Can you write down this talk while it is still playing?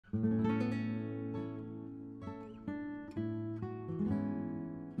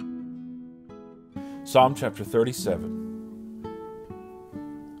Psalm chapter 37.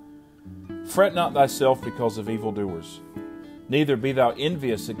 Fret not thyself because of evildoers, neither be thou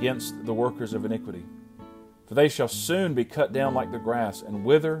envious against the workers of iniquity. For they shall soon be cut down like the grass, and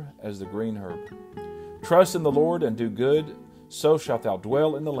wither as the green herb. Trust in the Lord, and do good, so shalt thou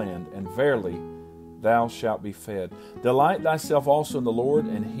dwell in the land, and verily thou shalt be fed. Delight thyself also in the Lord,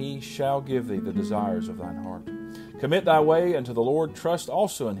 and he shall give thee the desires of thine heart. Commit thy way unto the Lord, trust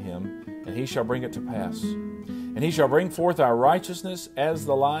also in him, and he shall bring it to pass. And he shall bring forth thy righteousness as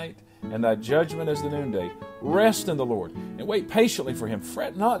the light, and thy judgment as the noonday. Rest in the Lord, and wait patiently for him.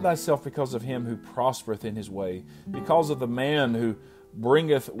 Fret not thyself because of him who prospereth in his way, because of the man who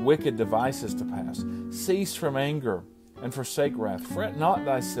bringeth wicked devices to pass. Cease from anger, and forsake wrath. Fret not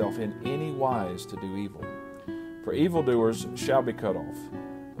thyself in any wise to do evil. For evildoers shall be cut off.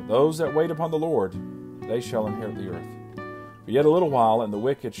 But those that wait upon the Lord, they shall inherit the earth. For yet a little while, and the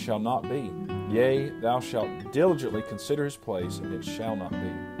wicked shall not be. Yea, thou shalt diligently consider his place, and it shall not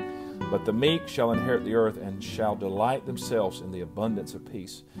be. But the meek shall inherit the earth, and shall delight themselves in the abundance of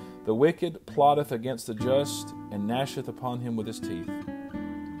peace. The wicked plotteth against the just, and gnasheth upon him with his teeth.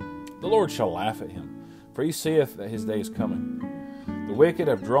 The Lord shall laugh at him, for he seeth that his day is coming. The wicked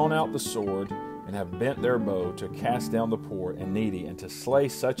have drawn out the sword, and have bent their bow to cast down the poor and needy, and to slay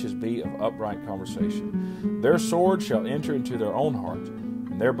such as be of upright conversation. Their sword shall enter into their own heart,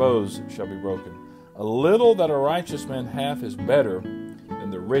 and their bows shall be broken. A little that a righteous man hath is better than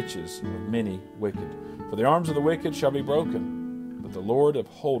the riches of many wicked. For the arms of the wicked shall be broken, but the Lord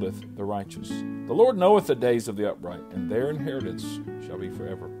upholdeth the righteous. The Lord knoweth the days of the upright, and their inheritance shall be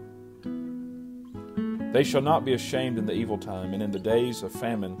forever. They shall not be ashamed in the evil time, and in the days of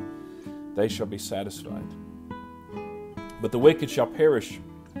famine they shall be satisfied. But the wicked shall perish,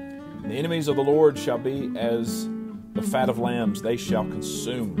 and the enemies of the Lord shall be as the fat of lambs. They shall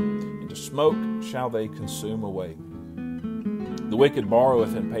consume, into smoke shall they consume away. The wicked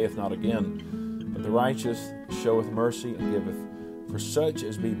borroweth and payeth not again, but the righteous showeth mercy and giveth. For such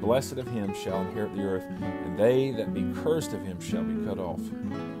as be blessed of him shall inherit the earth, and they that be cursed of him shall be cut off.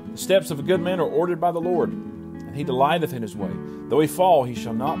 The steps of a good man are ordered by the Lord, and he delighteth in his way. Though he fall, he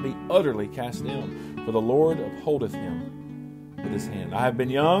shall not be utterly cast down, for the Lord upholdeth him with his hand. I have been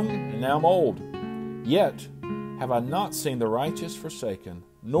young, and now am old, yet have I not seen the righteous forsaken,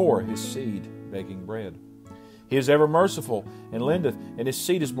 nor his seed begging bread. He is ever merciful, and lendeth, and his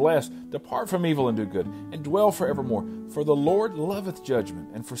seed is blessed. Depart from evil and do good, and dwell forevermore. For the Lord loveth judgment,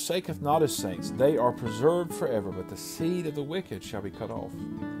 and forsaketh not his saints. They are preserved forever, but the seed of the wicked shall be cut off.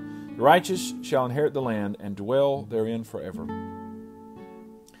 The righteous shall inherit the land, and dwell therein forever.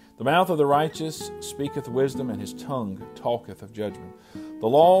 The mouth of the righteous speaketh wisdom, and his tongue talketh of judgment. The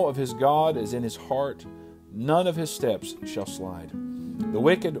law of his God is in his heart. None of his steps shall slide. The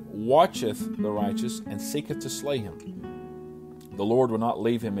wicked watcheth the righteous, and seeketh to slay him. The Lord will not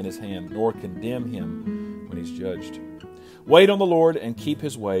leave him in his hand, nor condemn him when he is judged. Wait on the Lord, and keep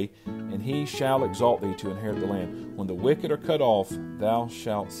his way, and he shall exalt thee to inherit the land. When the wicked are cut off, thou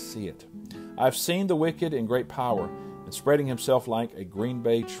shalt see it. I have seen the wicked in great power, and spreading himself like a green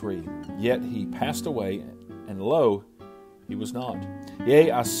bay tree. Yet he passed away, and lo, he was not.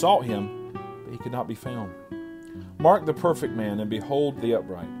 Yea, I sought him, but he could not be found. Mark the perfect man, and behold the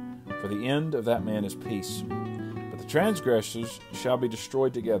upright, for the end of that man is peace. But the transgressors shall be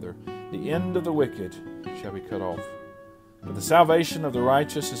destroyed together. The end of the wicked shall be cut off. But the salvation of the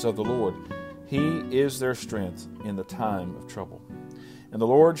righteous is of the Lord. He is their strength in the time of trouble. And the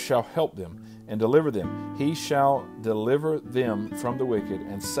Lord shall help them and deliver them. He shall deliver them from the wicked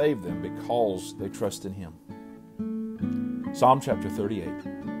and save them, because they trust in him. Psalm chapter 38.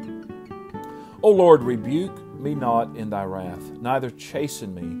 O Lord, rebuke me not in thy wrath, neither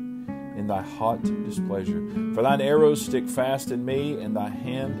chasten me in thy hot displeasure. For thine arrows stick fast in me, and thy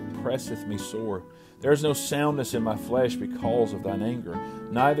hand presseth me sore. There is no soundness in my flesh because of thine anger,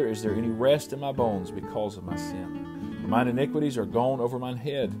 neither is there any rest in my bones because of my sin. For mine iniquities are gone over mine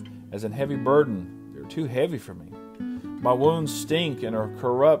head, as an heavy burden. They are too heavy for me. My wounds stink and are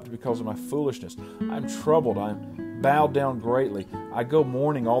corrupt because of my foolishness. I am troubled, I am bowed down greatly. I go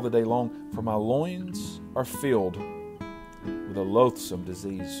mourning all the day long, for my loins are filled with a loathsome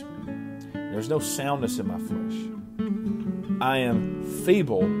disease. There is no soundness in my flesh. I am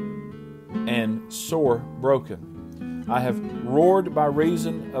feeble and sore broken. I have roared by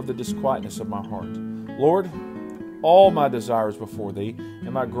reason of the disquietness of my heart. Lord, all my desires before thee,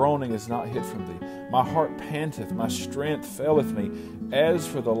 and my groaning is not hid from thee. My heart panteth, my strength faileth me. As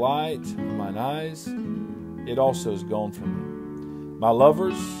for the light of mine eyes, it also is gone from me. My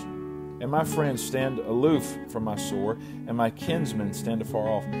lovers and my friends stand aloof from my sore, and my kinsmen stand afar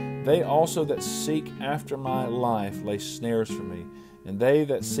off. They also that seek after my life lay snares for me, and they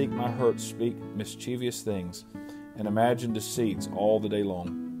that seek my hurt speak mischievous things, and imagine deceits all the day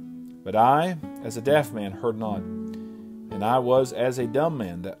long. But I, as a deaf man, heard not, and I was as a dumb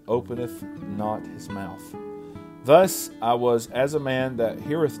man that openeth not his mouth. Thus I was as a man that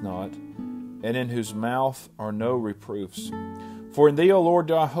heareth not, and in whose mouth are no reproofs. For in thee, O Lord,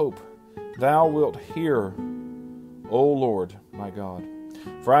 do I hope. Thou wilt hear, O Lord, my God.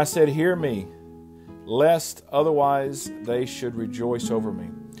 For I said, hear me, lest otherwise they should rejoice over me.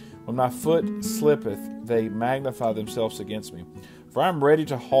 When my foot slippeth, they magnify themselves against me. For I am ready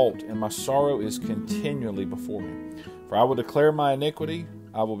to halt, and my sorrow is continually before me. For I will declare my iniquity,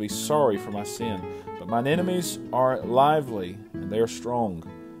 I will be sorry for my sin. But mine enemies are lively, and they are strong,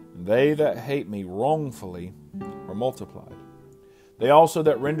 and they that hate me wrongfully are multiplied. They also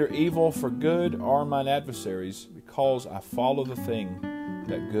that render evil for good are mine adversaries, because I follow the thing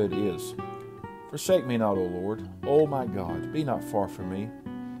that good is. Forsake me not, O Lord, O my God, be not far from me.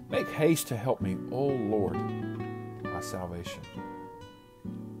 Make haste to help me, O Lord, my salvation.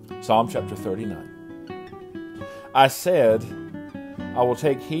 Psalm chapter 39. I said, I will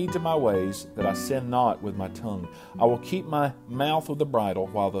take heed to my ways, that I sin not with my tongue. I will keep my mouth with the bridle,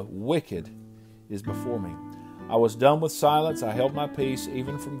 while the wicked is before me. I was dumb with silence, I held my peace,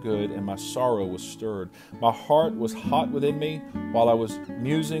 even from good, and my sorrow was stirred. My heart was hot within me, while I was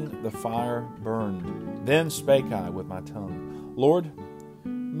musing, the fire burned. Then spake I with my tongue, Lord,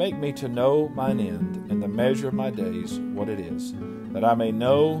 make me to know mine end, and the measure of my days, what it is, that I may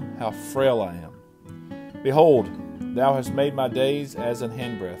know how frail I am. Behold, thou hast made my days as an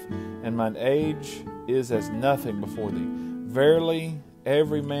handbreadth, and mine age is as nothing before thee. Verily,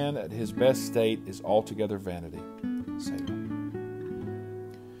 every man at his best state is altogether vanity. Selah.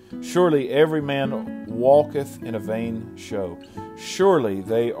 Surely every man walketh in a vain show. Surely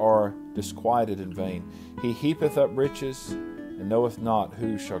they are disquieted in vain. He heapeth up riches, and knoweth not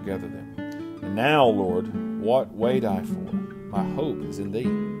who shall gather them. And now, Lord, what wait I for? My hope is in thee.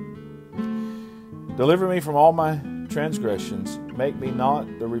 Deliver me from all my transgressions. Make me not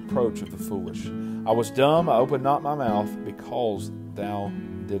the reproach of the foolish. I was dumb, I opened not my mouth, because thou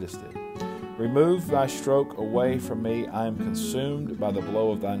didst it. Remove thy stroke away from me. I am consumed by the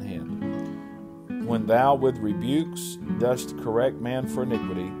blow of thine hand. When thou with rebukes dost correct man for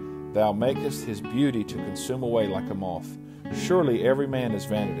iniquity, thou makest his beauty to consume away like a moth. Surely every man is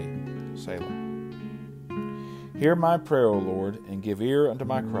vanity. Selah. Hear my prayer, O Lord, and give ear unto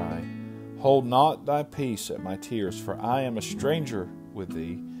my cry. Hold not thy peace at my tears, for I am a stranger with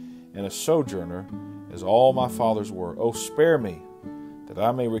thee, and a sojourner, as all my fathers were. O spare me, that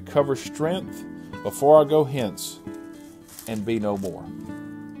I may recover strength before I go hence, and be no more.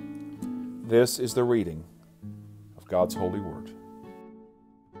 This is the reading of God's holy word.